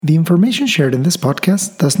The information shared in this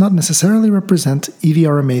podcast does not necessarily represent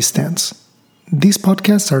EVRMA's stance. These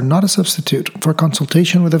podcasts are not a substitute for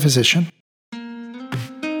consultation with a physician.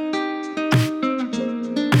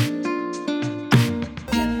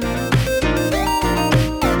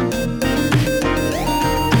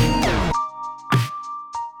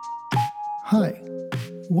 Hi,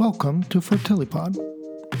 welcome to Fertilipod,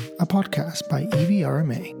 a podcast by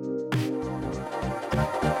EVRMA.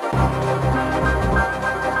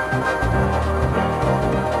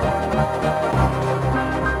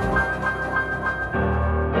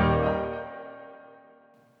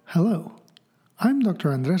 Hello, I'm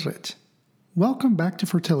Dr. Andres Rich. Welcome back to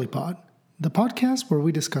Fertilipod, the podcast where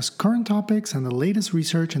we discuss current topics and the latest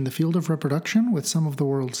research in the field of reproduction with some of the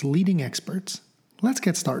world's leading experts. Let's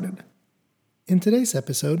get started. In today's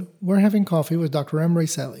episode, we're having coffee with Dr. Emre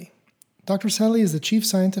Salih. Dr. Salih is the Chief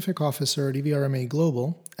Scientific Officer at EVRMA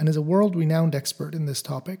Global and is a world-renowned expert in this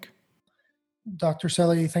topic. Dr.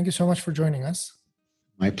 Salih, thank you so much for joining us.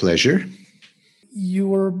 My pleasure. You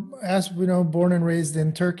were, as we know, born and raised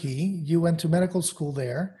in Turkey. You went to medical school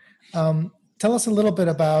there. Tell us a little bit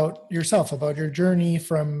about yourself, about your journey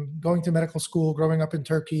from going to medical school, growing up in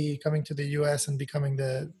Turkey, coming to the US, and becoming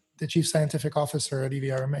the Chief Scientific Officer at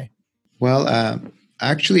EVRMA. Well,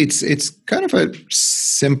 actually, it's kind of a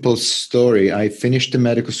simple story. I finished the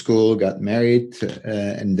medical school, got married,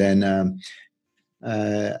 and then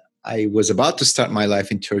I was about to start my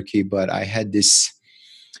life in Turkey, but I had this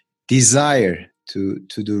desire to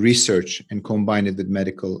do research and combine it with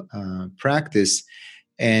medical practice,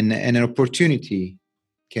 and an opportunity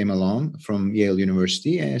came along from Yale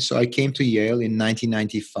University. And so I came to Yale in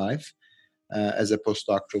 1995 as a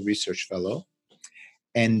postdoctoral research fellow.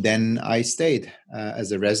 And then I stayed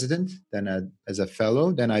as a resident, then as a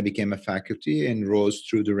fellow. Then I became a faculty and rose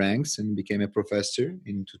through the ranks and became a professor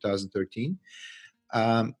in 2013.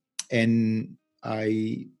 And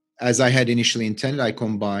as I had initially intended, I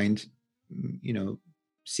combined,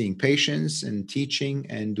 seeing patients and teaching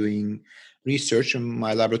and doing research. And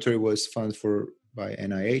my laboratory was funded by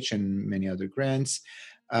NIH and many other grants.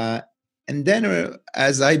 And then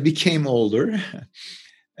as I became older,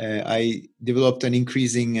 I developed an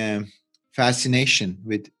increasing fascination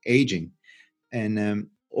with aging. And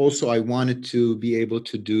also I wanted to be able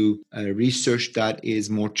to do research that is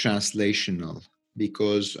more translational,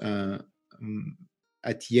 because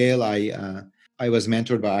at Yale, I was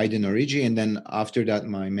mentored by Aydin Origi, and then after that,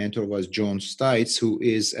 my mentor was Joan Stites, who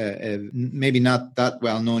is maybe not that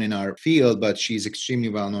well known in our field, but she's extremely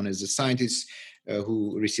well known as a scientist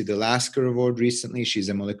who received the Lasker Award recently. She's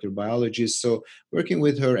a molecular biologist. So working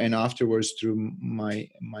with her, and afterwards through my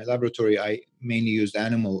laboratory, I mainly used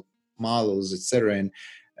animal models, etc.,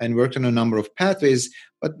 and worked on a number of pathways,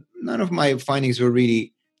 but none of my findings were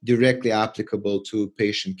really directly applicable to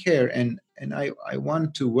patient care. And I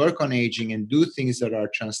want to work on aging and do things that are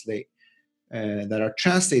translated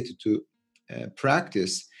to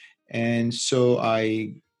practice. And so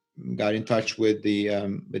I got in touch with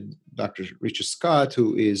with Dr. Richard Scott,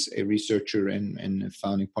 who is a researcher and a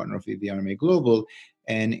founding partner of EVRMA Global,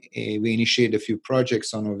 and we initiated a few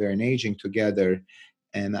projects on ovarian aging together.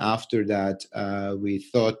 And after that, we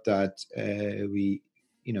thought that we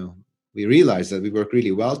realized that we work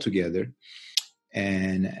really well together,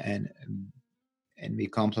 and we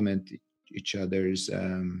complement each other's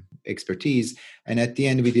expertise. And at the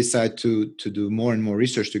end, we decided to do more and more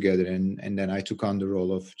research together. And then I took on the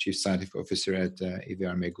role of Chief Scientific Officer at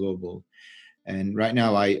EVRMA Global. And right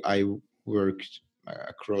now, I work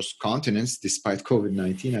across continents despite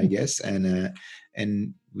COVID-19, I guess.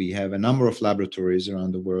 And we have a number of laboratories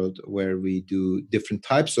around the world where we do different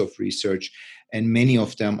types of research, and many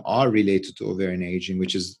of them are related to ovarian aging,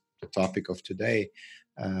 which is the topic of today.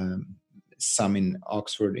 Some in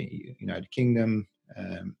Oxford, United Kingdom,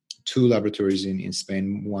 two laboratories in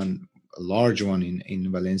Spain, a large one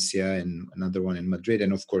in Valencia and another one in Madrid,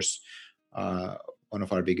 and of course, one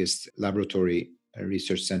of our biggest laboratory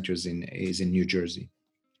research centers is in New Jersey.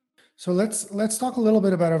 So let's talk a little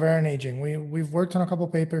bit about ovarian aging. We've worked on a couple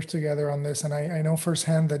papers together on this, and I know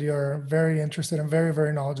firsthand that you're very interested and very,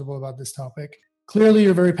 very knowledgeable about this topic. Clearly,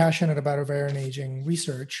 you're very passionate about ovarian aging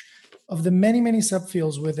research. Of the many, many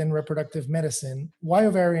subfields within reproductive medicine, why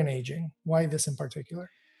ovarian aging? Why this in particular?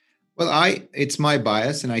 Well, it's my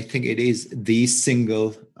bias, and I think it is the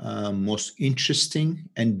single most interesting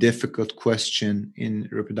and difficult question in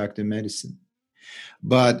reproductive medicine.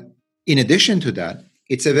 But in addition to that,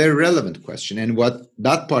 it's a very relevant question. And what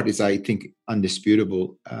that part is, I think,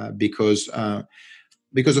 undisputable because of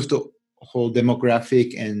the whole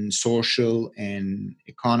demographic and social and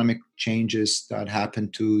economic changes that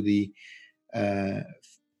happen to the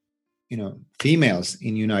females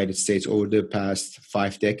in the United States over the past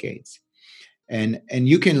 5 decades. And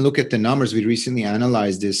you can look at the numbers. We recently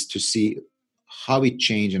analyzed this to see how it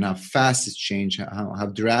changed and how fast it changed,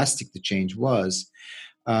 how drastic the change was.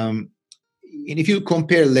 And if you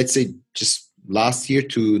compare, let's say, just last year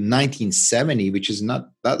to 1970, which is not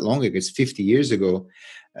that long ago, it's 50 years ago,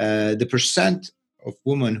 the percent of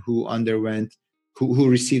women who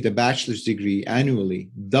received a bachelor's degree annually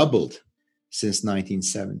doubled since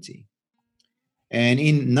 1970. And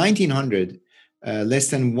in 1900, less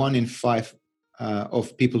than 1 in 5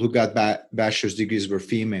 of people who got bachelor's degrees were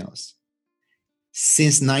females.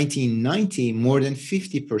 Since 1990, more than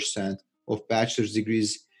 50% of bachelor's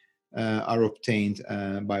degrees are obtained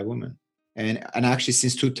by women. And actually,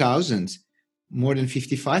 since 2000, more than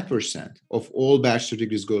 55% of all bachelor's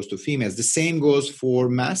degrees goes to females. The same goes for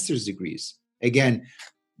master's degrees. Again,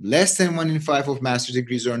 less than 1 in 5 of master's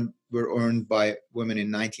degrees were earned by women in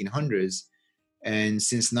 1900s. And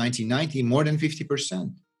since 1990, more than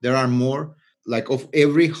 50%. There are more, like of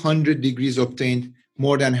every 100 degrees obtained,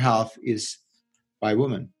 more than half is by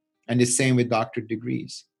women. And the same with doctorate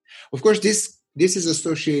degrees. Of course, this is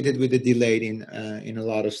associated with a delay in a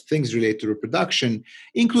lot of things related to reproduction,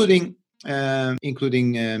 including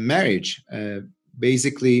marriage.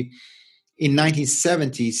 Basically, in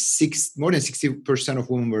 1970, more than 60% of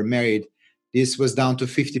women were married. This was down to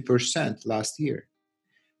 50% last year.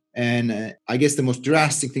 And I guess the most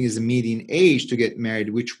drastic thing is the median age to get married,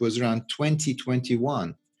 which was around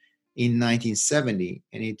 21 in 1970,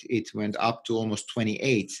 and it went up to almost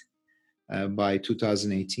 28 by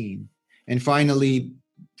 2018. And finally,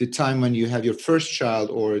 the time when you have your first child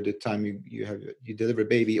or the time you deliver a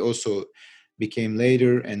baby also became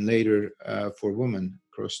later and later for women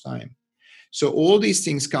across time. So all these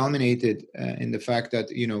things culminated in the fact that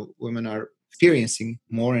women are experiencing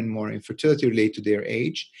more and more infertility related to their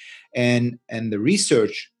age, and the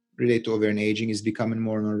research related to ovarian aging is becoming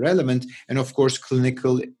more and more relevant. And of course,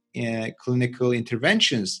 clinical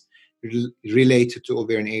interventions related to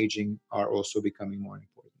ovarian aging are also becoming more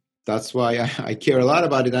important. That's why I care a lot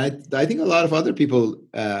about it. I think a lot of other people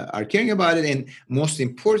are caring about it. And most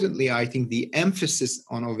importantly, I think the emphasis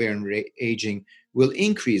on ovarian aging will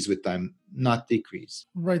increase with time, not decrease.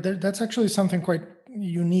 Right. That's actually something quite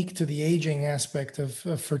unique to the aging aspect of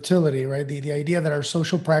fertility, right? The idea that our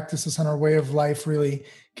social practices and our way of life really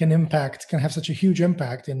can have such a huge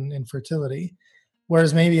impact in fertility,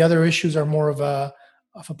 whereas maybe other issues are more of a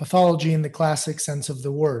pathology in the classic sense of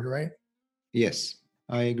the word, right? Yes,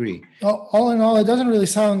 I agree. All in all, it doesn't really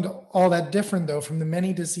sound all that different, though, from the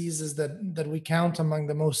many diseases that we count among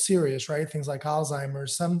the most serious, right? Things like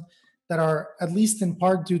Alzheimer's, some that are at least in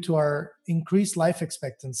part due to our increased life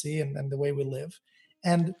expectancy and the way we live.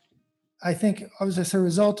 And I think as a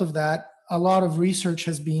result of that, a lot of research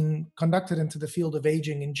has been conducted into the field of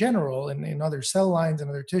aging in general and in other cell lines and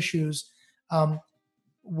other tissues.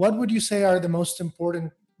 What would you say are the most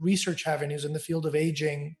important research avenues in the field of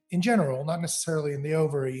aging in general, not necessarily in the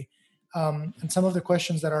ovary, and some of the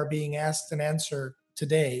questions that are being asked and answered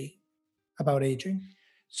today about aging?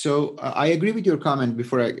 So I agree with your comment.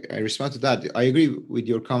 Before I respond to that, I agree with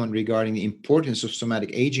your comment regarding the importance of somatic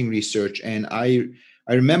aging research. And I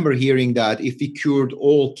remember hearing that if we cured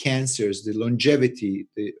all cancers, the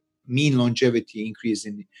mean longevity increase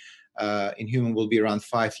in human will be around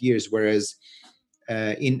 5 years. Whereas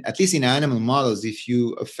at least in animal models, if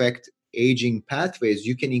you affect aging pathways,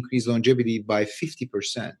 you can increase longevity by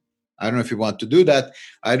 50%. I don't know if you want to do that.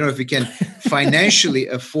 I don't know if we can financially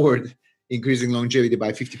afford increasing longevity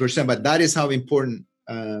by 50%, but that is how important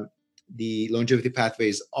the longevity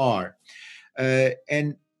pathways are.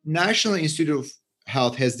 And National Institute of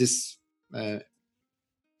Health has this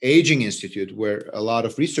aging institute where a lot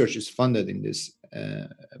of research is funded in this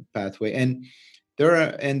pathway. And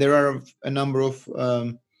there are a number of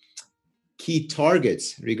key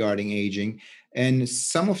targets regarding aging, and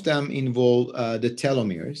some of them involve the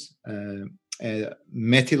telomeres,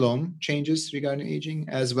 methylome changes regarding aging,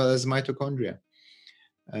 as well as mitochondria.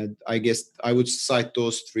 I guess I would cite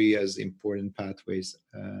those three as important pathways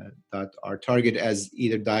that are targeted as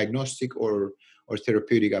either diagnostic or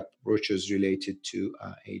therapeutic approaches related to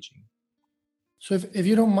aging. So if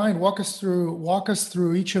you don't mind, walk us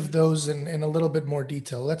through each of those in a little bit more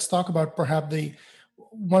detail. Let's talk about perhaps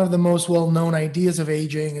one of the most well-known ideas of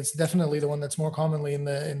aging. It's definitely the one that's more commonly in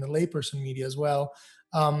the layperson media as well.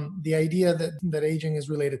 The idea that aging is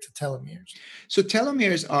related to telomeres. So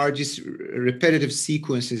telomeres are just repetitive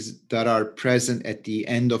sequences that are present at the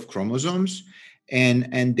end of chromosomes,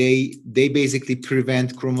 and they basically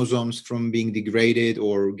prevent chromosomes from being degraded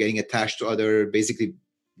or getting attached to other, basically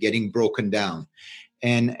getting broken down.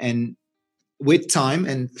 And with time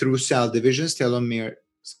and through cell divisions, telomeres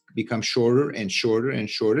become shorter and shorter and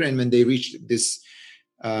shorter. And when they reach this,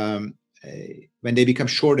 when they become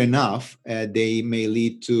short enough, they may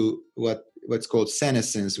lead to what's called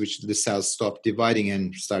senescence, which the cells stop dividing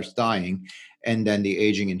and starts dying, and then the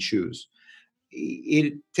aging ensues.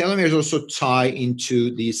 Telomeres also tie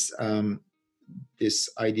into this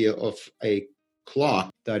idea of a clock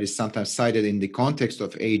that is sometimes cited in the context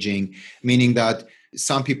of aging, meaning that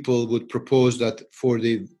some people would propose that for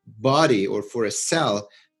the body or for a cell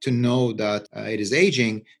to know that it is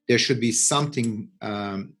aging, there should be something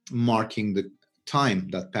marking the time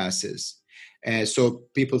that passes. And so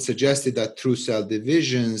people suggested that through cell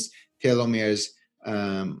divisions, telomeres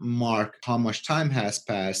mark how much time has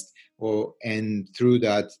passed, and through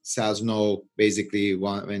that, cells know basically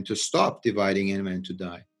when to stop dividing and when to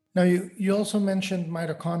die. Now, you also mentioned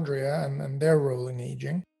mitochondria and their role in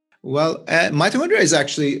aging. Well, mitochondria is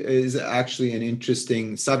actually an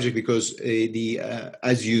interesting subject because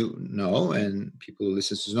as you know, and people who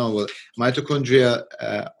listen to know, well, mitochondria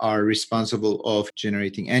are responsible of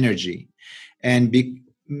generating energy, and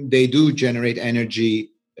they do generate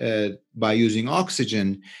energy by using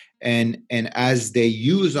oxygen, and as they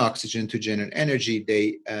use oxygen to generate energy,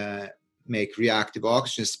 they make reactive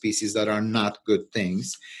oxygen species that are not good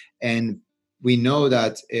things, and we know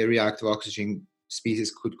that a reactive oxygen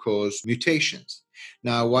species could cause mutations.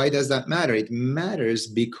 Now, why does that matter? It matters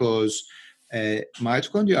because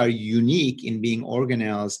mitochondria are unique in being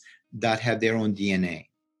organelles that have their own DNA.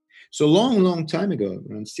 So long time ago,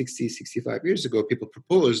 around 60, 65 years ago, people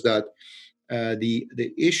proposed that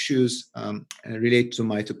the issues relate to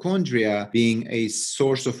mitochondria being a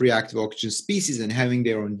source of reactive oxygen species and having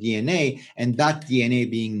their own DNA, and that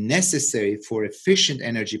DNA being necessary for efficient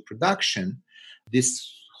energy production.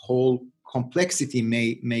 This whole complexity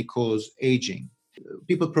may cause aging.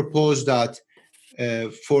 People propose that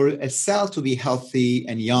for a cell to be healthy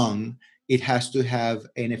and young, it has to have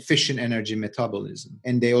an efficient energy metabolism.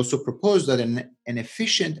 And they also propose that an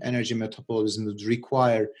efficient energy metabolism would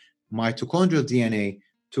require mitochondrial DNA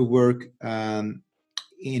to work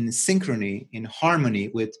in synchrony, in harmony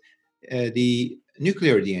with the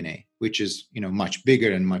nuclear DNA, which is much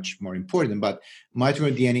bigger and much more important. But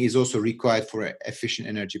mitochondrial DNA is also required for efficient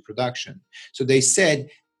energy production. So they said,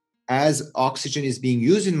 as oxygen is being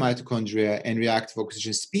used in mitochondria and reactive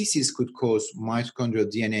oxygen species could cause mitochondrial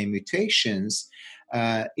DNA mutations,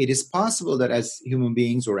 it is possible that as human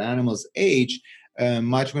beings or animals age,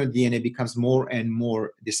 mitochondrial DNA becomes more and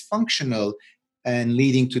more dysfunctional and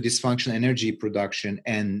leading to dysfunctional energy production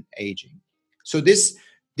and aging. So this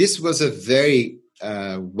was a very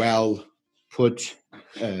well put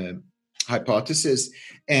hypothesis,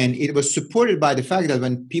 and it was supported by the fact that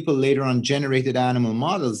when people later on generated animal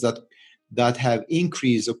models that have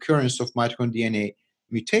increased occurrence of mitochondrial DNA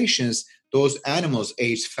mutations, those animals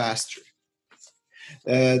age faster.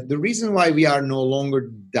 The reason why we are no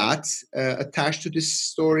longer that attached to this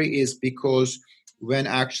story is because when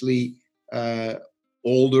actually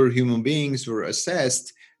older human beings were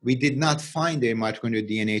assessed, we did not find their mitochondrial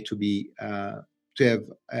DNA to have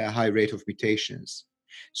a high rate of mutations.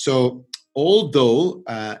 So although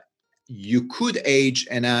you could age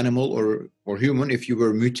an animal or human if you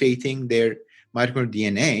were mutating their mitochondrial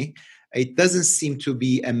DNA, it doesn't seem to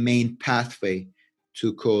be a main pathway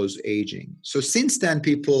to cause aging. So since then,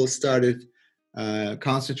 people started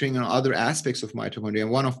concentrating on other aspects of mitochondria.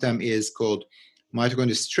 And one of them is called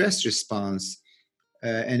mitochondrial stress response,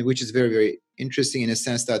 and which is very, very interesting in a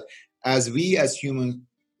sense that as we as humans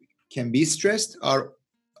can be stressed, our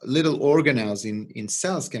little organelles in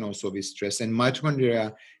cells can also be stressed. And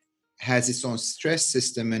mitochondria has its own stress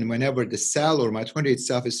system. And whenever the cell or mitochondria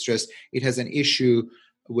itself is stressed, it has an issue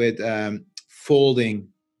with folding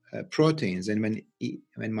proteins. And when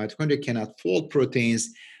mitochondria cannot fold proteins,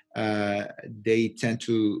 they tend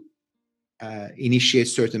to initiate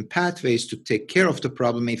certain pathways to take care of the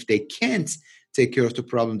problem. If they can't take care of the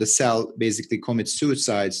problem, the cell basically commits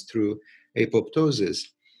suicides through apoptosis.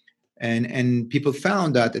 And people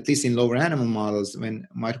found that, at least in lower animal models, when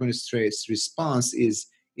mitochondrial stress response is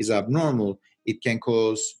abnormal, it can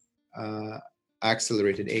cause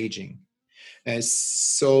accelerated aging.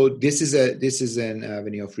 So this is an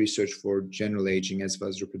avenue of research for general aging as well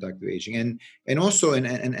as reproductive aging. And also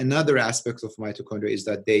another aspect of mitochondria is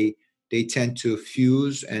that they tend to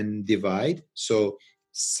fuse and divide. So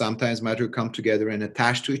sometimes mitochondria come together and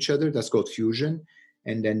attach to each other. That's called fusion.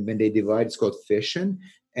 And then when they divide, it's called fission.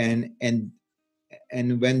 And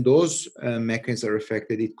when those mechanisms are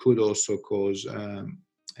affected, it could also cause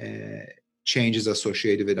changes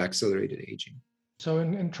associated with accelerated aging. So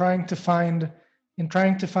in trying to find in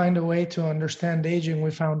trying to find a way to understand aging,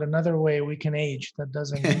 we found another way we can age that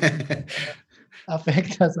doesn't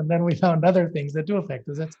affect us, and then we found other things that do affect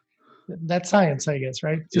us. That's science, I guess,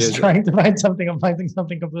 right? Just trying to find something and finding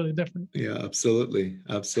something completely different. Yeah, absolutely.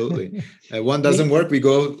 One doesn't work, we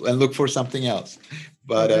go and look for something else.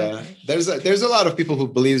 But there's a lot of people who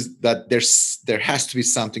believes that there has to be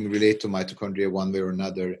something related to mitochondria one way or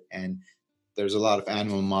another, and there's a lot of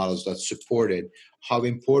animal models that support it. How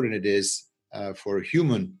important it is for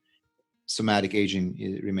human somatic aging,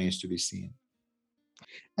 it remains to be seen.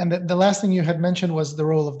 And the last thing you had mentioned was the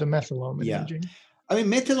role of the methylome in aging. I mean,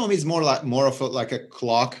 methylome is more of a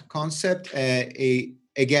clock concept.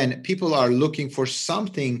 Again, people are looking for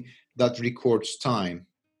something that records time.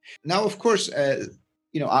 Now, of course,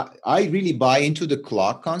 I really buy into the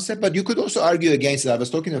clock concept, but you could also argue against it. I was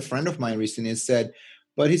talking to a friend of mine recently and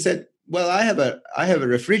he said, well, I have a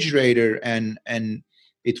refrigerator and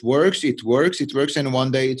it works, and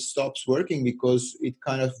one day it stops working because it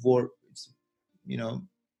kind of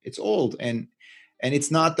it's old, and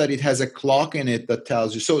it's not that it has a clock in it that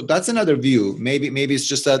tells you. So that's another view. Maybe it's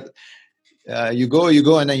just that you go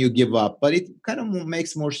and then you give up. But it kind of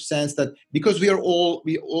makes more sense that because we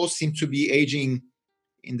all seem to be aging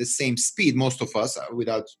in the same speed, most of us,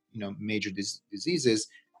 without major diseases,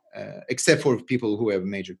 except for people who have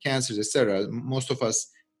major cancers, etc. Most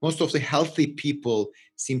of the healthy people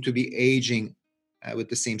seem to be aging with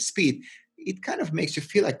the same speed. It kind of makes you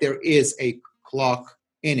feel like there is a clock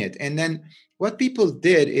in it. And then what people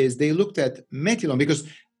did is they looked at methylome, because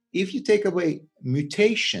if you take away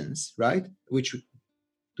mutations, right, which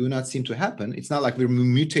do not seem to happen, it's not like we're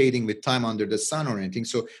mutating with time under the sun or anything.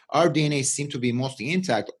 So our DNA seems to be mostly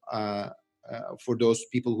intact for those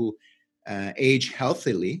people who age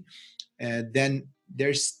healthily. Then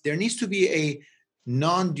there needs to be a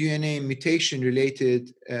non-DNA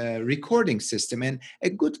mutation-related recording system, and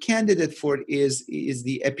a good candidate for it is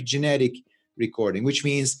the epigenetic recording, which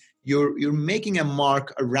means you're making a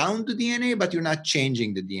mark around the DNA, but you're not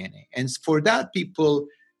changing the DNA. And for that, people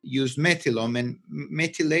use methylome, and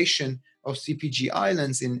methylation of CPG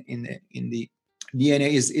islands in the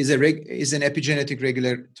DNA is an epigenetic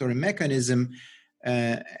regulatory mechanism.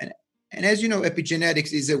 And as you know,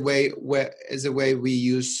 epigenetics is a way we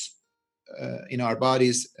use in our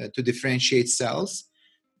bodies to differentiate cells.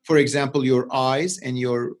 For example, your eyes and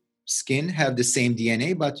your skin have the same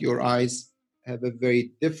DNA, but your eyes have a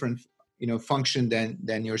very different function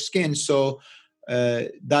than your skin. So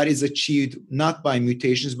that is achieved not by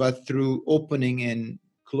mutations, but through opening and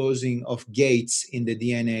closing of gates in the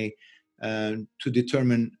DNA to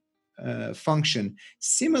determine function.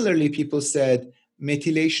 Similarly, people said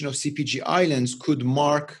methylation of CPG islands could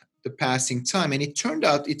mark the passing time, and it turned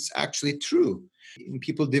out it's actually true.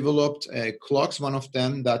 People developed clocks. One of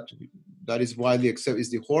them that is widely accepted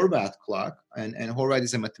is the Horvath clock, and Horvath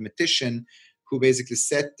is a mathematician who basically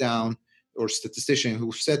statistician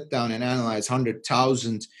who sat down and analyzed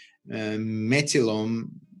 100,000 methylomes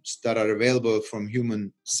that are available from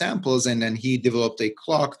human samples, and then he developed a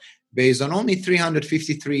clock based on only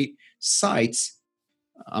 353 sites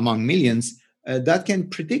among millions that can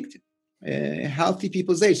predict healthy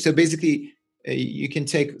people's age. So basically, you can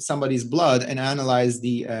take somebody's blood and analyze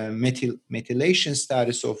the methylation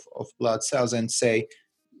status of blood cells and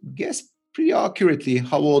guess pretty accurately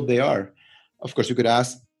how old they are. Of course, you could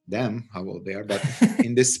ask them how old they are, but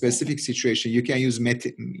in this specific situation, you can use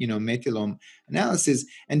methylome analysis,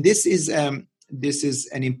 and this is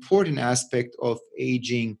an important aspect of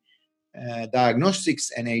aging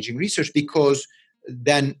diagnostics and aging research, because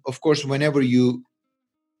then, of course, whenever you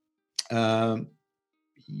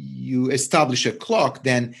establish a clock,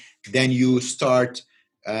 then you start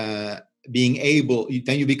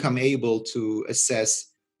you become able to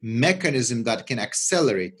assess mechanism that can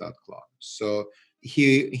accelerate that clock. So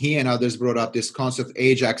he and others brought up this concept of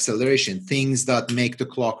age acceleration, things that make the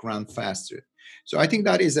clock run faster. So I think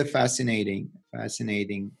that is a fascinating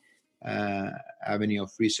avenue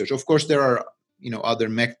of research. Of course, there are other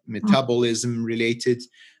metabolism related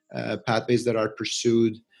pathways that are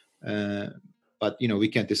pursued, but we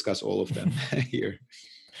can't discuss all of them here.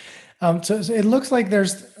 So it looks like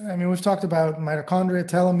we've talked about mitochondria,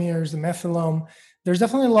 telomeres, the methylome. There's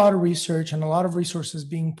definitely a lot of research and a lot of resources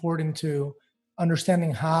being poured into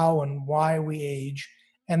understanding how and why we age.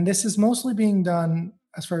 And this is mostly being done,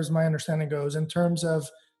 as far as my understanding goes, in terms of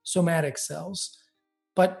somatic cells.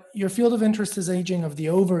 But your field of interest is aging of the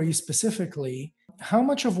ovary specifically. How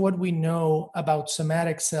much of what we know about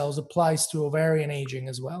somatic cells applies to ovarian aging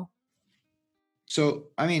as well? So,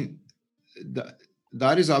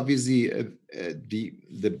 that is obviously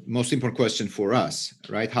the most important question for us,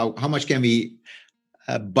 right? How much can we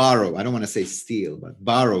borrow. I don't want to say steal, but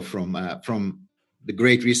borrow from the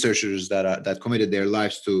great researchers that committed their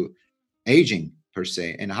lives to aging per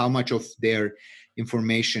se, and how much of their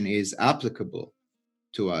information is applicable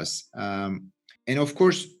to us. And of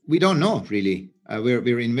course, we don't know really.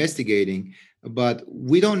 We're investigating, but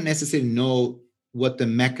we don't necessarily know what the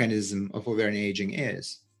mechanism of ovarian aging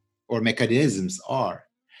is, or mechanisms are.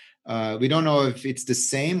 We don't know if it's the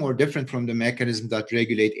same or different from the mechanisms that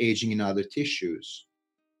regulate aging in other tissues.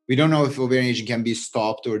 We don't know if ovarian aging can be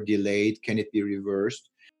stopped or delayed. Can it be reversed?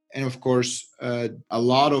 And of course, a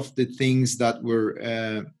lot of the things that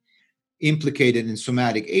were implicated in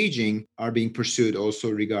somatic aging are being pursued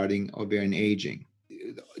also regarding ovarian aging.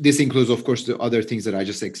 This includes, of course, the other things that I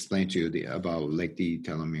just explained to you about, like the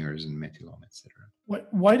telomeres and methylome, etc.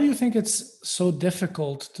 Why do you think it's so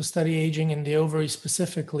difficult to study aging in the ovary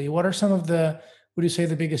specifically? What are some of the, would you say,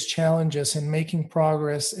 the biggest challenges in making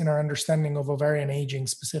progress in our understanding of ovarian aging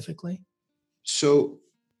specifically? So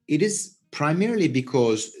it is primarily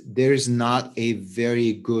because there is not a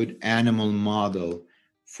very good animal model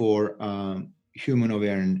for human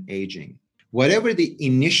ovarian aging. Whatever the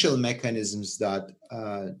initial mechanisms that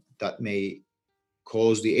may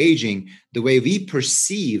cause the aging, the way we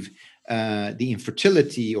perceive the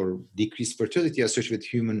infertility or decreased fertility associated with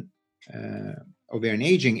human ovarian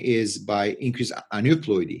aging is by increased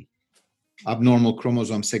aneuploidy, abnormal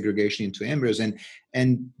chromosome segregation into embryos,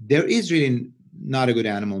 and there is really not a good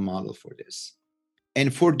animal model for this.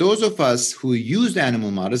 And for those of us who used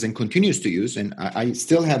animal models and continues to use, and I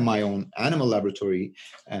still have my own animal laboratory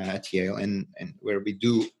at Yale, and where we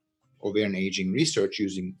do ovarian aging research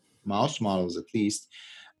using mouse models at least,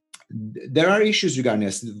 there are issues regarding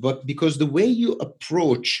this. But because the way you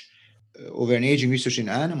approach ovarian aging research in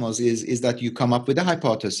animals is that you come up with a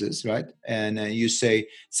hypothesis, right? And you say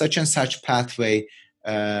such and such pathway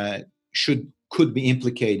could be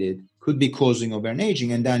implicated, could be causing ovarian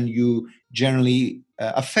aging, and then you generally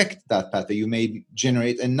affect that pathway. You may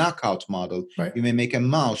generate a knockout model. Right. You may make a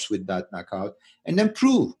mouse with that knockout, and then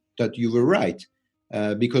prove that you were right.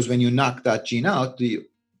 Because when you knock that gene out,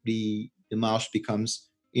 the mouse becomes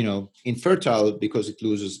infertile because it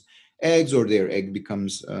loses eggs, or their egg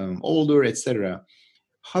becomes older, etc.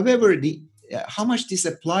 However, how much this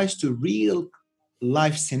applies to real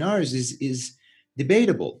life scenarios is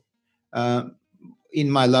debatable. In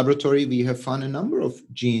my laboratory, we have found a number of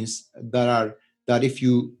genes that if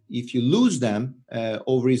you lose them,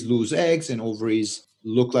 ovaries lose eggs, and ovaries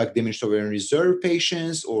look like diminished ovarian reserve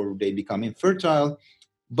patients, or they become infertile.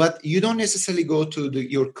 But you don't necessarily go to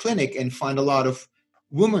your clinic and find a lot of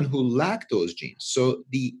women who lack those genes. So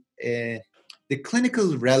the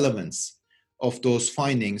clinical relevance of those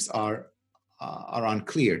findings are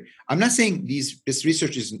unclear. I'm not saying this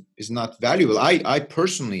research is not valuable. I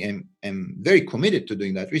personally am very committed to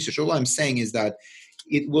doing that research. All I'm saying is that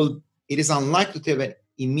it is unlikely to have an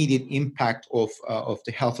immediate impact of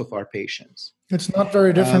the health of our patients. It's not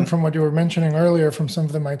very different from what you were mentioning earlier from some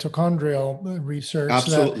of the mitochondrial research.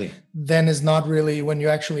 Absolutely. That then is not really, when you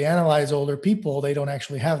actually analyze older people, they don't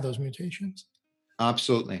actually have those mutations.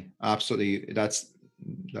 Absolutely. That's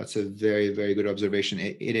a very, very good observation.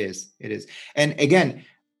 It is. And again,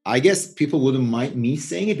 I guess people wouldn't mind me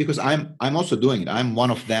saying it because I'm also doing it. I'm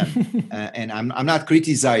one of them, and I'm not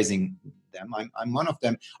criticizing them. I'm one of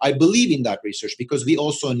them. I believe in that research because we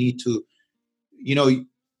also need to,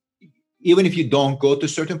 even if you don't go to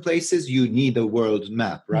certain places, you need a world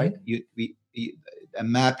map, right? Mm-hmm. A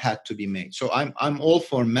map had to be made. So I'm all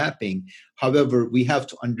for mapping. However, we have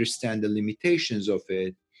to understand the limitations of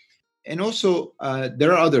it. And also,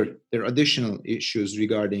 there are additional issues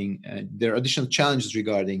regarding, there are additional challenges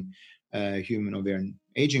regarding human ovarian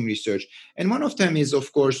aging research. And one of them is,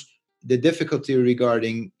 of course, the difficulty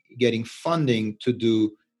regarding getting funding to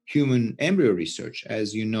do human embryo research.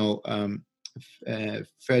 As you know,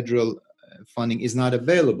 federal funding is not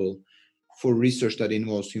available for research that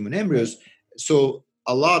involves human embryos. So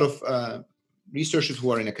a lot of researchers who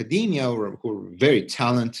are in academia or who are very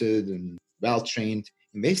talented and well-trained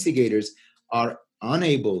investigators are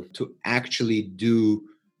unable to actually do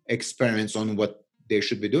experiments on what they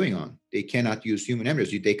should be doing on. They cannot use human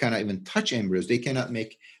embryos. They cannot even touch embryos. They cannot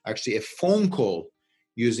make actually a phone call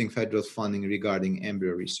using federal funding regarding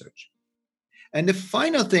embryo research. And the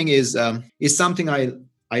final thing is something I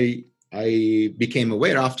became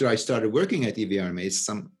aware after I started working at EVRMA. It's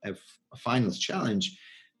a final challenge.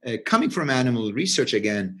 Coming from animal research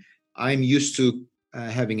again, I'm used to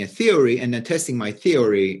having a theory and then testing my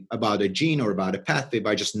theory about a gene or about a pathway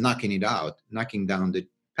by just knocking down the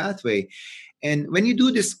pathway. And when you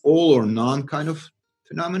do this all or none kind of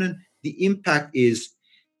phenomenon, the impact is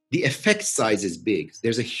the effect size is big.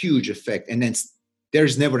 There's a huge effect. And then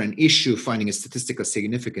there's never an issue finding a statistical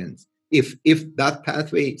significance. If that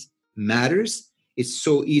pathway matters, it's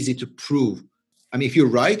so easy to prove. I mean, if you're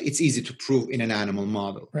right, it's easy to prove in an animal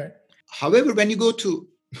model. Right. However, when you go to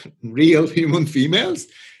real human females,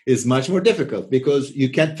 it's much more difficult because you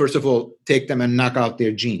can't, first of all, take them and knock out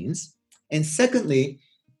their genes. And secondly,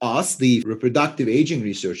 us, the reproductive aging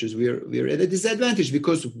researchers, we're at a disadvantage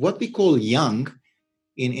because what we call young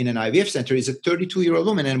in an IVF center is a 32-year-old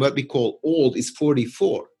woman, and what we call old is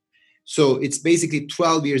 44. So it's basically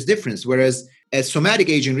 12 years difference, whereas a somatic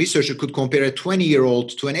aging researcher could compare a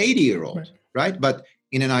 20-year-old to an 80-year-old, right? But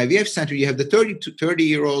in an IVF center, you have the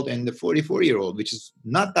 30-year-old and the 44-year-old, which is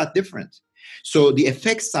not that different. So the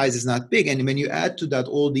effect size is not big. And when you add to that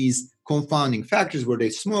all these confounding factors, were they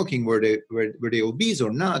smoking, were they obese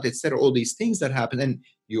or not, et cetera, all these things that happen, and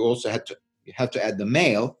you also have to add the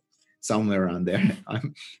male somewhere around there.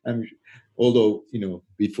 Although,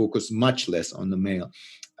 we focus much less on the male.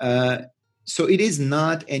 So it is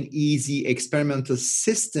not an easy experimental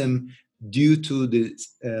system due to the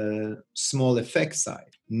small effect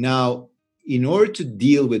size. Now, in order to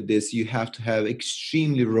deal with this, you have to have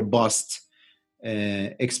extremely robust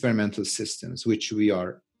experimental systems, which we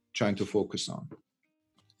are trying to focus on.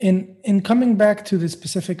 In coming back to the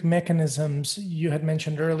specific mechanisms you had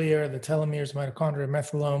mentioned earlier, the telomeres, mitochondria,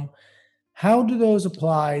 methylome, how do those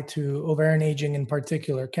apply to ovarian aging in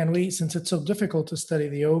particular? Can we, since it's so difficult to study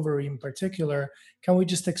the ovary in particular, can we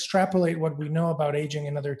just extrapolate what we know about aging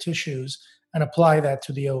in other tissues and apply that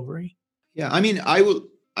to the ovary? Yeah, I mean,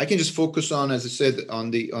 I can just focus on, as I said, on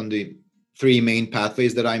the three main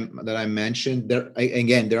pathways that I mentioned.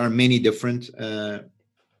 There are many different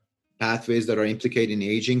pathways that are implicated in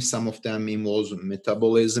aging. Some of them involves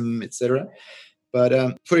metabolism, etc.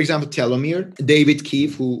 But for example, telomere. David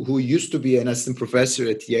Keefe, who used to be an assistant professor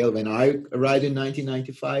at Yale when I arrived in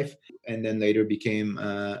 1995, and then later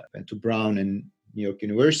went to Brown and New York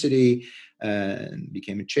University and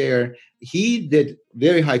became a chair. He did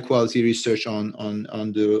very high quality research on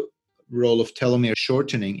the role of telomere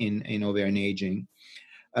shortening in ovarian aging.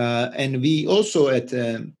 And we also at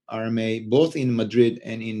RMA, both in Madrid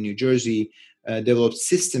and in New Jersey, developed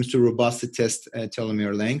systems to robustly test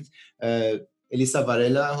telomere length. Elisa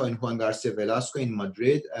Varela and Juan Garcia Velasco in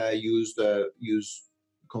Madrid used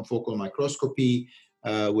confocal microscopy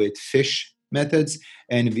with FISH methods,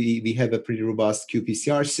 and we have a pretty robust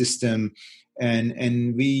qPCR system,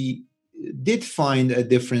 and we did find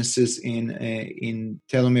differences in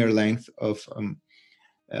telomere length of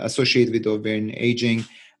associated with ovarian aging.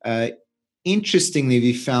 Interestingly,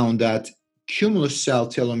 we found that cumulus cell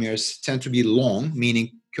telomeres tend to be long, meaning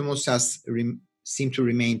cumulus cells seem to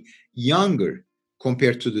remain younger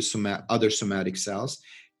compared to the other somatic cells,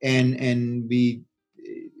 and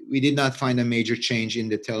we did not find a major change in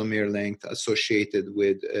the telomere length associated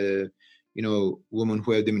with women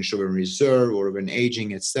who have diminished ovarian reserve or ovarian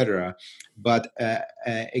aging, etc. But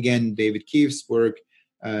again, David Keefe's work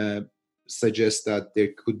suggests that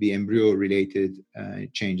there could be embryo-related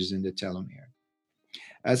changes in the telomere.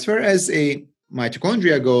 As far as a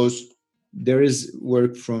mitochondria goes, there is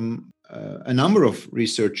work from a number of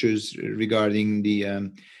researchers regarding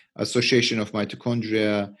the association of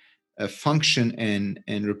mitochondria function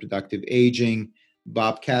and reproductive aging.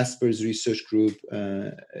 Bob Casper's research group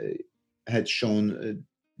had shown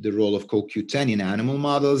the role of CoQ10 in animal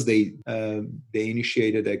models. They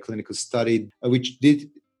initiated a clinical study which did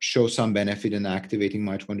show some benefit in activating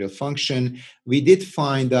mitochondrial function. We did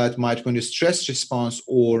find that mitochondrial stress response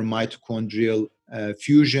or mitochondrial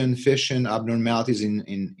fusion, fission abnormalities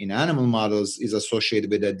in animal models is associated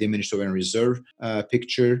with a diminished ovarian reserve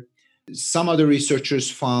picture. Some other researchers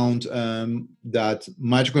found that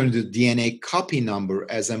mitochondrial DNA copy number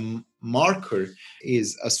as a marker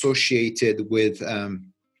is associated with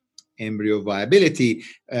embryo viability.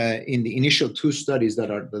 In the initial two studies that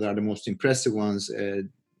are the most impressive ones,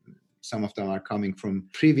 some of them are coming from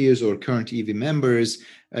previous or current EV members,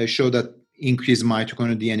 show that increased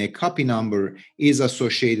mitochondrial DNA copy number is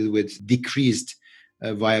associated with decreased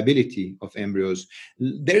viability of embryos.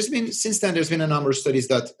 Since then there's been a number of studies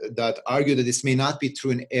that argue that this may not be true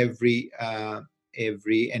in every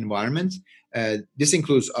environment. This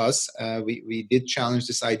includes us. We did challenge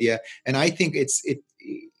this idea, and I think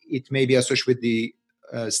it may be associated with the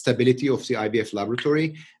stability of the IVF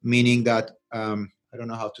laboratory, meaning that I don't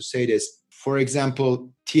know how to say this. For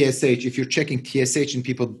example, TSH, if you're checking TSH in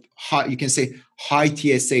people, you can say high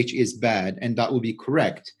TSH is bad, and that will be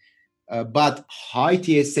correct. But high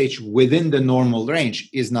TSH within the normal range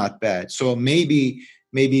is not bad. So maybe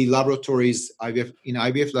maybe laboratories,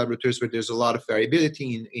 IVF laboratories where there's a lot of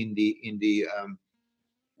variability in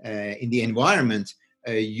the environment,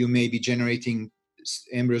 you may be generating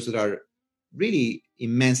embryos that are really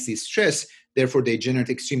immensely stressed. Therefore, they generate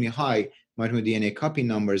extremely high mitochondrial DNA copy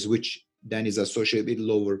numbers, which then is associated with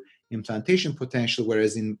lower implantation potential.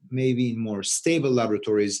 Whereas maybe in more stable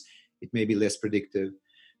laboratories, it may be less predictive.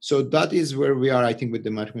 So that is where we are, I think, with the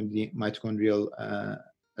mitochondrial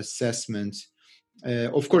assessment.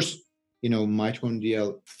 Of course,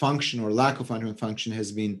 mitochondrial function or lack of mitochondrial function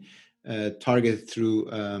has been targeted through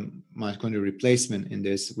mitochondrial replacement in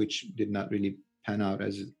this, which did not really pan out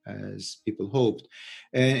as people hoped.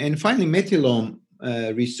 And finally, methylome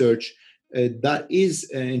research, that is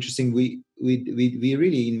interesting. We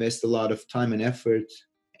really invest a lot of time and effort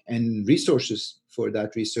and resources for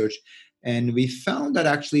that research. And we found that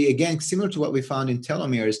actually, again, similar to what we found in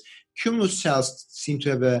telomeres, cumulus cells seem to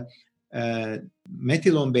have a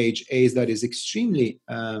methylome age that is extremely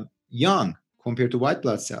young compared to white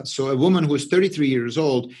blood cells. So a woman who is 33 years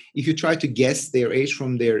old, if you try to guess their age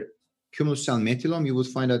from their cumulus cell methylome, you would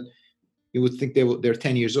find that you would think they're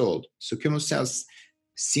 10 years old. So cumulus cells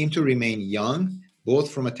seem to remain young,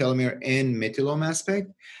 both from a telomere and methylome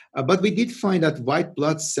aspect. But we did find that white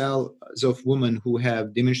blood cells of women who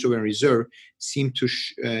have diminished ovarian reserve seem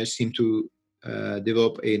to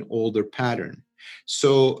develop an older pattern.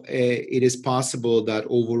 So it is possible that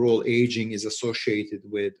overall aging is associated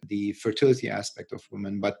with the fertility aspect of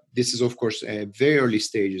women. But this is, of course, very early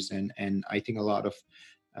stages, and I think a lot of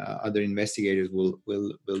other investigators will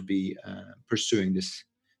be pursuing this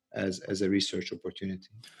as a research opportunity.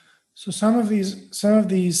 So some of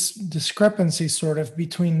these discrepancies sort of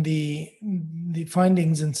between the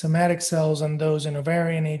findings in somatic cells and those in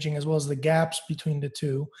ovarian aging, as well as the gaps between the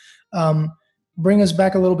two, bring us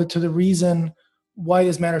back a little bit to the reason why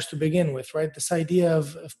this matters to begin with, right? This idea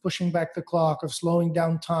of pushing back the clock, of slowing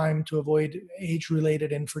down time to avoid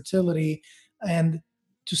age-related infertility. And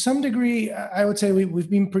to some degree, I would say we've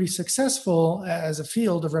been pretty successful as a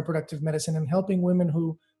field of reproductive medicine in helping women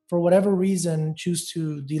who, for whatever reason, choose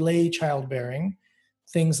to delay childbearing,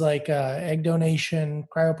 things like egg donation,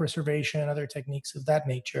 cryopreservation, other techniques of that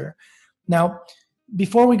nature. Now,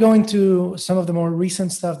 before we go into some of the more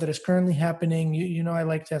recent stuff that is currently happening, I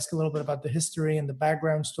like to ask a little bit about the history and the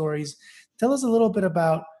background stories. Tell us a little bit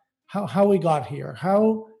about how we got here.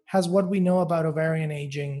 How has what we know about ovarian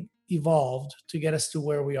aging evolved to get us to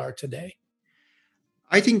where we are today?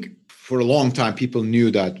 I think for a long time, people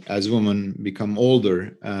knew that as women become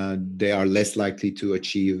older, they are less likely to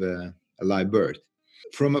achieve a live birth.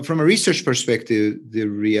 From a research perspective, the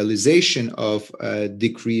realization of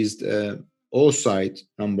decreased oocyte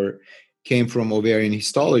number came from ovarian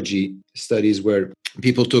histology studies where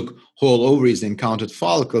people took whole ovaries and counted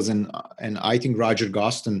follicles, and I think Roger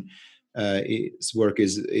Gostin, his work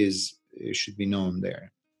should be known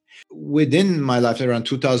there. Within my lifetime, around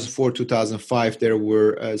 2004, 2005, there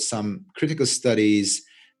were some critical studies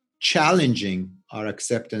challenging our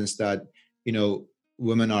acceptance that,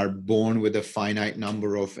 women are born with a finite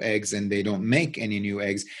number of eggs and they don't make any new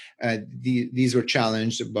eggs. These were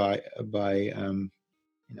challenged by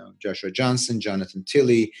Joshua Johnson, Jonathan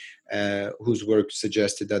Tilley, whose work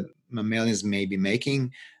suggested that mammalians may be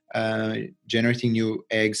generating new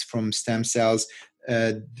eggs from stem cells.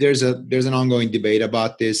 There's an ongoing debate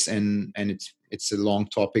about this, and it's a long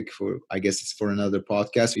topic I guess it's for another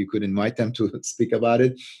podcast. You could invite them to speak about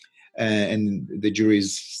it, and the jury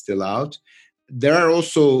is still out. There are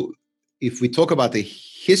also, if we talk about the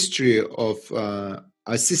history of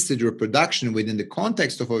assisted reproduction within the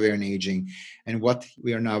context of ovarian aging and what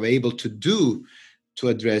we are now able to do to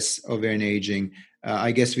address ovarian aging,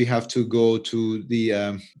 I guess we have to go to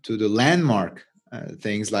the landmark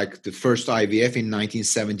things like the first IVF in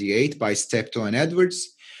 1978 by Steptoe and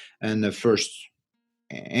Edwards, and the first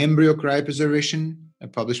embryo cryopreservation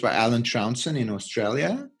published by Alan Trounson in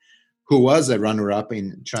Australia, who was a runner-up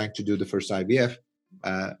in trying to do the first IVF,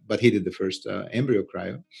 but he did the first embryo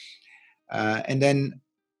cryo. And then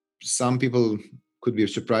some people could be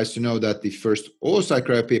surprised to know that the first oocyte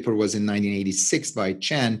cryo paper was in 1986 by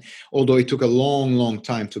Chen, although it took a long, long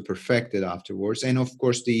time to perfect it afterwards. And of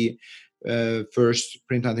course, the first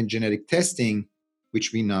printed genetic testing,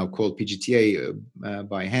 which we now call PGTA,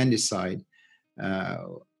 by Handyside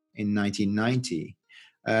in 1990.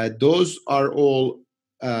 Those are all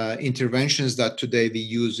interventions that today we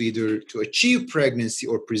use either to achieve pregnancy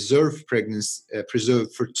or preserve pregnancy,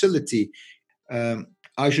 preserve fertility.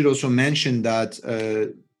 I should also mention that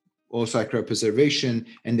oocyte cryopreservation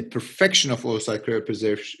and the perfection of oocyte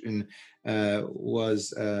cryopreservation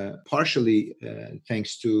was partially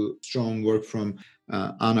thanks to strong work from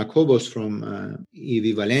Ana Cobos from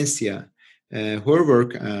EV Valencia. Her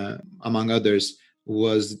work, among others,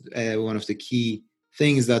 was one of the key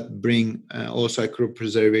things that bring oocyte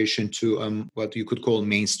cryopreservation to what you could call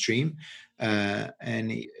mainstream.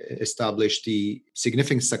 And establish the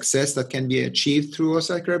significant success that can be achieved through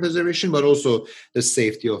oocyte cryopreservation, but also the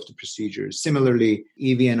safety of the procedures. Similarly,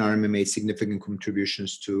 EV and RMA made significant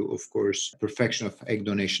contributions to, of course, perfection of egg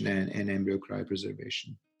donation and embryo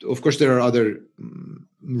cryopreservation. Of course, there are other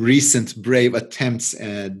recent brave attempts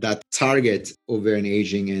that target ovarian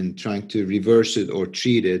aging and trying to reverse it or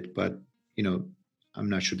treat it, but I'm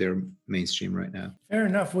not sure they're mainstream right now. Fair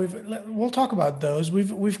enough. We'll talk about those.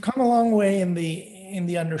 We've come a long way in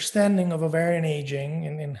the understanding of ovarian aging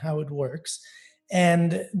and how it works,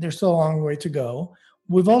 and there's still a long way to go.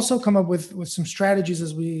 We've also come up with some strategies,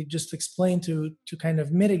 as we just explained, to kind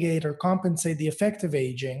of mitigate or compensate the effect of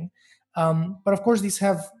aging. But of course, these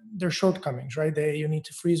have their shortcomings, right? You need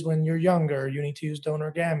to freeze when you're younger. You need to use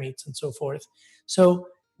donor gametes and so forth. So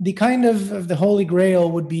the kind of the holy grail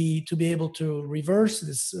would be to be able to reverse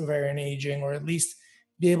this ovarian aging, or at least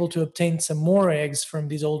be able to obtain some more eggs from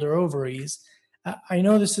these older ovaries. I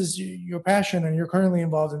know this is your passion, and you're currently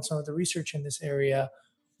involved in some of the research in this area.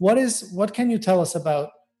 What can you tell us about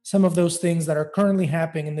some of those things that are currently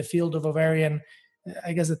happening in the field of ovarian?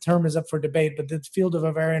 I guess the term is up for debate, but the field of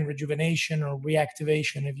ovarian rejuvenation or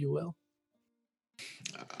reactivation, if you will.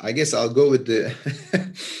 I guess I'll go with the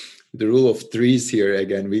the rule of threes here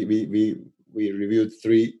again. We reviewed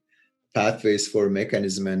three pathways for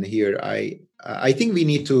mechanism, and here I think we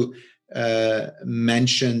need to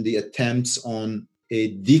mention the attempts on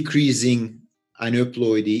a decreasing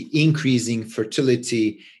aneuploidy, increasing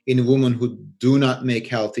fertility in women who do not make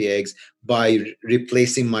healthy eggs by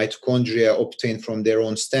replacing mitochondria obtained from their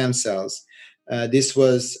own stem cells. This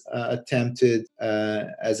was attempted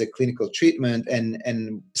as a clinical treatment,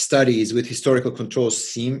 and studies with historical controls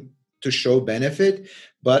seem to show benefit.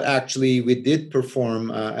 But actually, we did perform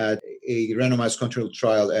at a randomized controlled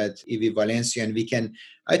trial at EV Valencia, and we can,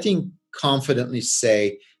 I think, confidently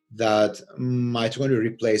say that mitochondrial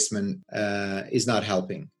replacement is not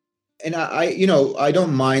helping. And I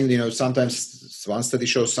don't mind, sometimes one study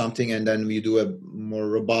shows something and then we do a more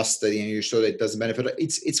robust study and you show that it doesn't benefit.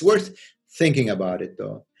 It's worth thinking about it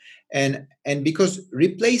though. And because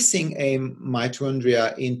replacing a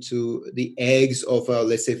mitochondria into the eggs of a,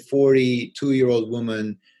 let's say, 42-year-old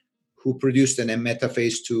woman who produced a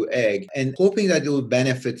metaphase 2 egg and hoping that it will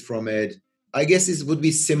benefit from it, I guess it would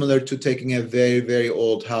be similar to taking a very, very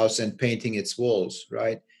old house and painting its walls,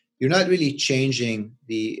 right? You're not really changing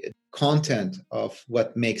the content of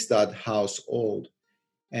what makes that house old.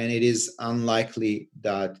 And it is unlikely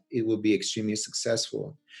that it will be extremely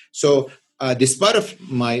successful. So despite of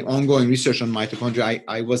my ongoing research on mitochondria,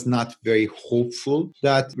 I was not very hopeful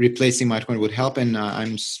that replacing mitochondria would help. And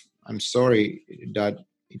I'm sorry that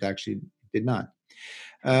it actually did not.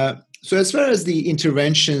 So as far as the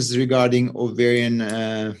interventions regarding ovarian,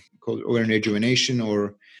 called ovarian rejuvenation,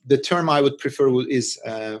 or the term I would prefer is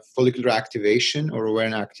follicular activation or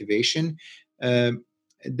ovarian activation,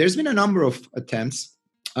 there's been a number of attempts.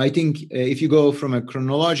 I think if you go from a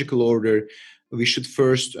chronological order, we should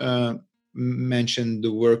first mention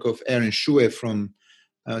the work of Aaron Shue from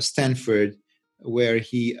Stanford, where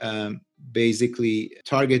he basically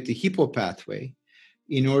targeted the Hippo pathway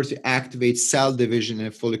in order to activate cell division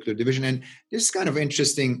and follicular division. And this is kind of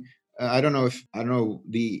interesting. I don't know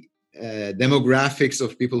the demographics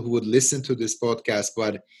of people who would listen to this podcast,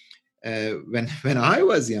 but when I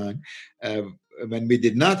was young, when we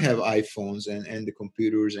did not have iPhones and the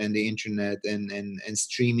computers and the internet and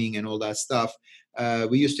streaming and all that stuff,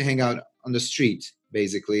 we used to hang out on the street,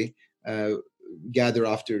 basically, gather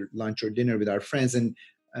after lunch or dinner with our friends. And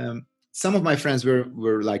some of my friends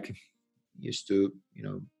were like, used to,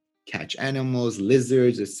 catch animals,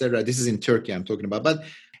 lizards, etc. This is in Turkey I'm talking about.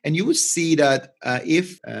 And you would see that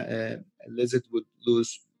if a lizard would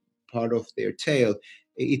lose part of their tail,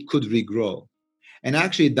 it could regrow. And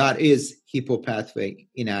actually, that is Hippo pathway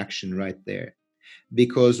in action right there.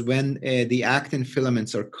 Because when the actin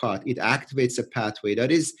filaments are cut, it activates a pathway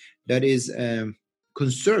that is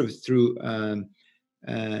conserved through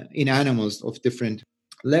in animals of different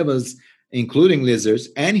levels, including lizards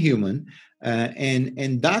and human.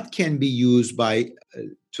 And that can be used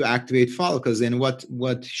to activate follicles. And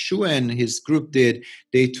what Shue and his group did,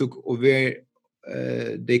 they took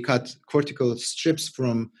they cut cortical strips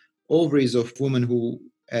from ovaries of women who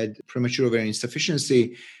had premature ovarian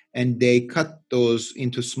insufficiency, and they cut those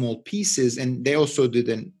into small pieces. And they also did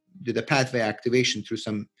a pathway activation through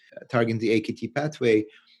some targeting the AKT pathway,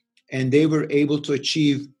 and they were able to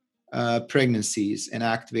achieve pregnancies and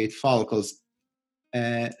activate follicles.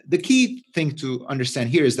 The key thing to understand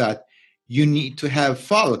here is that you need to have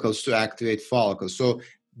follicles to activate follicles. So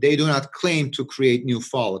they do not claim to create new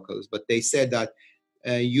follicles, but they said that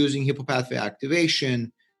using Hippo pathway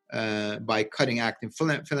activation by cutting actin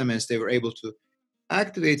filaments, they were able to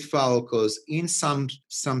activate follicles in some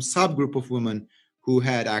subgroup of women who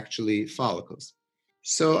had actually follicles.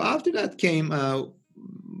 So after that came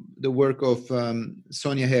the work of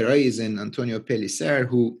Sonia Herraiz and Antonio Pellicer,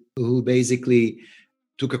 who basically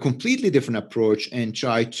took a completely different approach and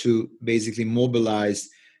tried to basically mobilize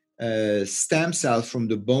stem cells from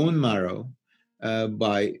the bone marrow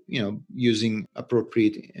by using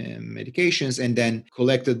appropriate medications, and then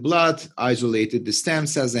collected blood, isolated the stem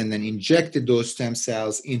cells, and then injected those stem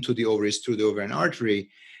cells into the ovaries through the ovarian artery.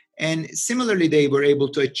 And similarly, they were able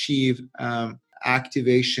to achieve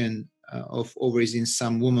activation of ovaries in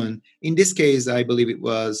some women. In this case, I believe it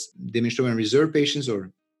was diminished ovarian reserve patients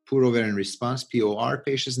or poor ovarian response, POR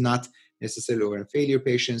patients, not necessarily ovarian failure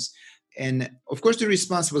patients. And of course, the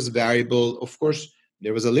response was variable. Of course,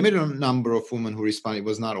 there was a limited number of women who responded. It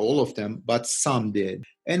was not all of them, but some did.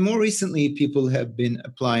 And more recently, people have been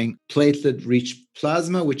applying platelet-rich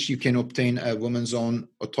plasma, which you can obtain a woman's own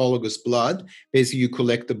autologous blood. Basically, you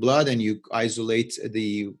collect the blood and you isolate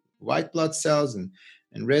the white blood cells and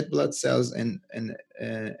red blood cells, and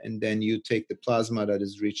then you take the plasma that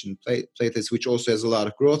is rich in platelets, which also has a lot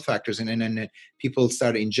of growth factors, and then people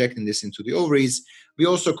started injecting this into the ovaries. We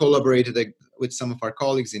also collaborated with some of our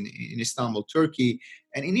colleagues in Istanbul, Turkey,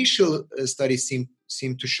 and initial studies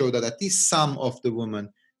seem to show that at least some of the women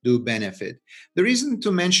do benefit. The reason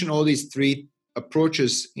to mention all these three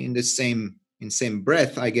approaches in the same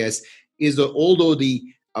breath, I guess, is that although the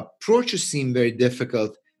approaches seem very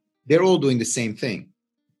difficult, they're all doing the same thing.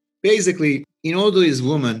 Basically, in all these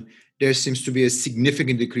women, there seems to be a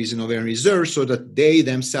significant decrease in ovarian reserve, so that they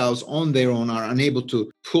themselves on their own are unable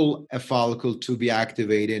to pull a follicle to be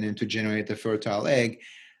activated and to generate a fertile egg.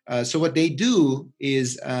 So what they do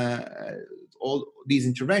is all these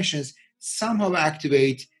interventions somehow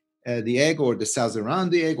activate the egg or the cells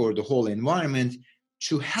around the egg or the whole environment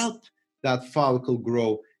to help that follicle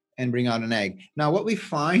grow and bring out an egg. Now, what we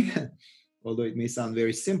find, although it may sound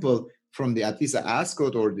very simple, from the at least the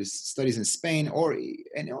ASCOT or the studies in Spain,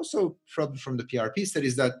 and also from the PRP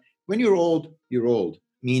studies, that when you're old,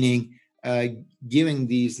 meaning giving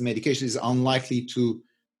these medications is unlikely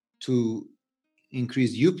to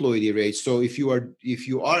increase euploidy rates. So if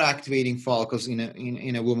you are activating follicles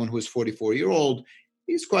in a woman who is 44-year-old,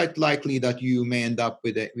 it's quite likely that you may end up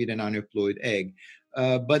with an aneuploid egg.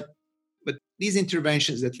 But these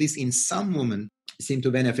interventions, at least in some women, seem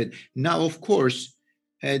to benefit. Now, of course,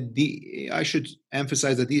 I should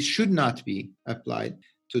emphasize that these should not be applied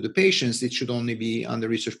to the patients. It should only be under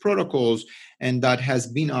research protocols, and that has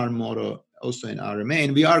been our motto also in RMA.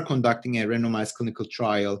 And we are conducting a randomized clinical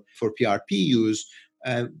trial for PRP use.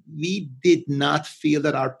 We did not feel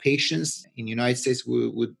that our patients in the United States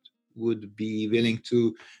would be willing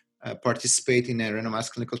to participate in a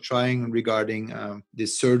randomized clinical trial regarding the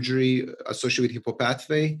surgery associated with Hippo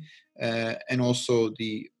pathway. And also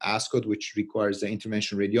the ASCOT, which requires the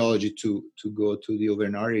intervention radiology to go to the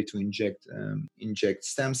ovarian artery to inject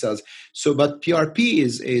stem cells. So, but PRP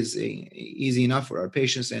is easy enough for our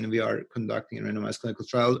patients, and we are conducting a randomized clinical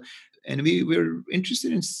trial, and we're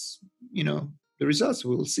interested in the results.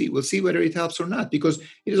 We'll see whether it helps or not, because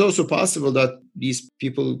it is also possible that these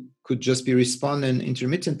people could just be responding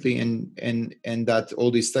intermittently, and that all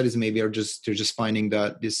these studies maybe they're just finding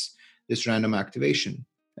that this random activation.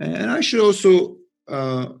 And I should also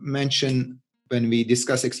mention, when we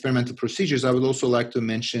discuss experimental procedures, I would also like to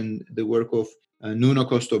mention the work of Nuno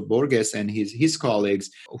Costa Borges and his colleagues,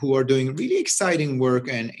 who are doing really exciting work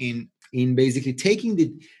and in basically taking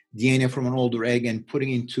the DNA from an older egg and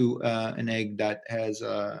putting into an egg that has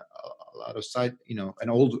a lot of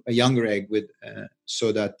a younger egg with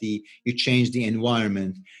so that you change the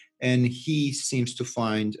environment. And he seems to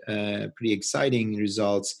find pretty exciting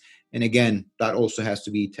results. And again, that also has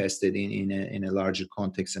to be tested in a larger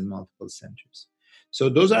context and multiple centers. So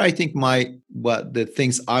those are, I think, the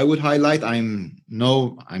things I would highlight.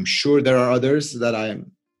 I'm sure there are others that I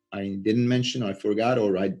didn't mention, or I forgot,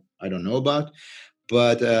 or I don't know about.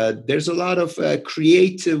 But there's a lot of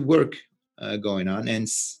creative work going on, and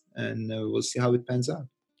we'll see how it pans out.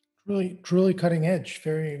 Really, truly cutting edge.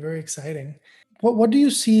 Very, very exciting. What do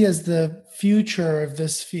you see as the future of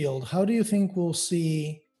this field? How do you think we'll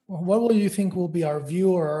see What will you think will be our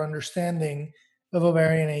view or our understanding of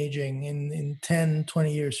ovarian aging in 10,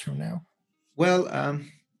 20 years from now? Well,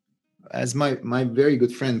 as my very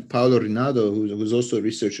good friend Paolo Rinaldo, who's also a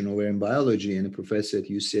researcher in ovarian biology and a professor at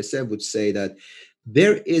UCSF, would say that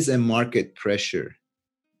there is a market pressure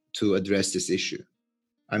to address this issue.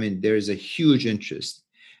 I mean, there is a huge interest.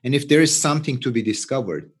 And if there is something to be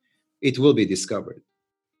discovered, it will be discovered,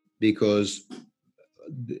 because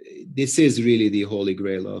this is really the holy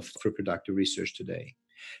grail of reproductive research today.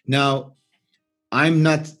 Now, I'm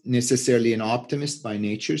not necessarily an optimist by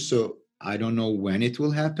nature, so I don't know when it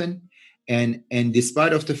will happen. And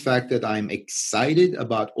despite of the fact that I'm excited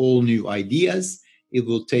about all new ideas, it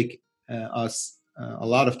will take us a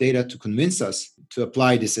lot of data to convince us to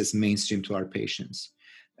apply this as mainstream to our patients.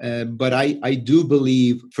 But I do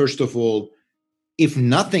believe, first of all, if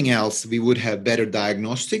nothing else, we would have better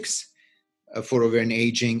diagnostics for ovarian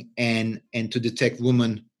aging and to detect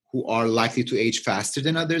women who are likely to age faster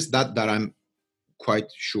than others. That I'm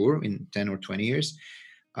quite sure in 10 or 20 years,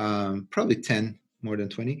 probably 10 more than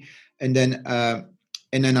 20. And then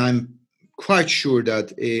I'm quite sure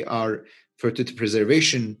that our fertility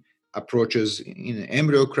preservation approaches in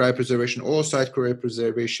embryo cryopreservation, oocyte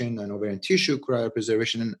cryopreservation, and ovarian tissue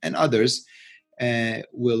cryopreservation, and others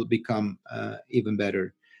will become even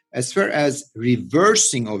better. As far as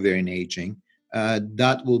reversing ovarian aging,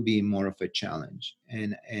 that will be more of a challenge.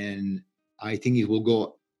 And I think it will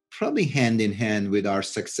go probably hand in hand with our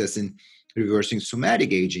success in reversing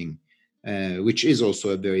somatic aging, which is also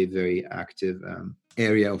a very, very active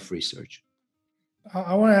area of research.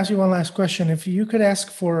 I want to ask you one last question. If you could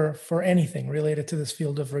ask for anything related to this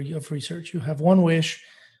field of research, you have one wish,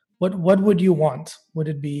 what would you want? Would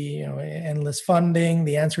it be endless funding,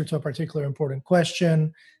 the answer to a particular important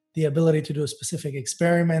question, the ability to do a specific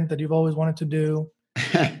experiment that you've always wanted to do?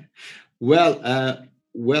 Well,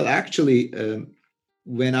 actually,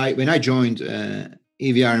 when I joined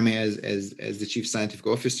EVRMA as the chief scientific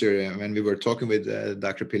officer, when we were talking with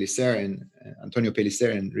Dr. Pellicer and Antonio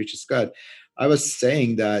Pellicer and Richard Scott, I was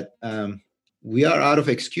saying that we are out of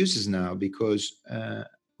excuses now, because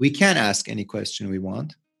we can ask any question we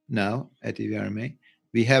want now at EVRMA.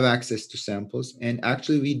 We have access to samples, and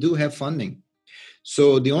actually we do have funding.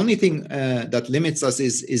 So the only thing that limits us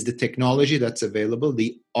is the technology that's available,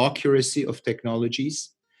 the accuracy of technologies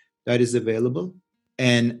that is available,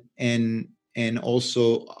 and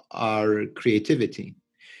also our creativity.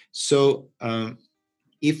 So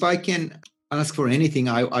if I can ask for anything,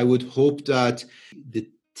 I would hope that the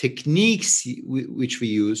techniques which we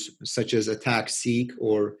use, such as ATAC-seq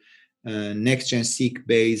or next-gen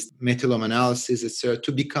seq-based methylome analysis, etc.,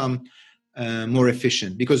 to become more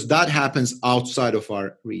efficient, because that happens outside of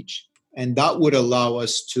our reach. And that would allow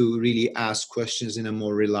us to really ask questions in a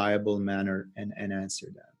more reliable manner and answer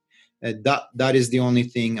them. That is the only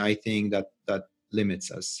thing I think that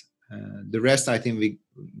limits us. The rest, I think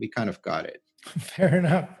we kind of got it. Fair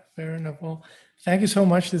enough. Well, thank you so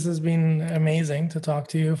much. This has been amazing to talk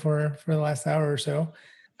to you for the last hour or so.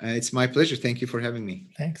 It's my pleasure. Thank you for having me.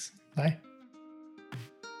 Thanks. Bye.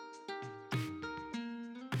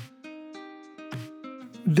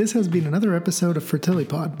 This has been another episode of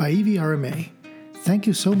FertiliPod by EVRMA. Thank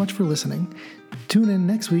you so much for listening. Tune in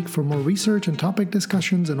next week for more research and topic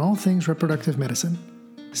discussions on all things reproductive medicine.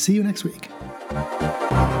 See you next week.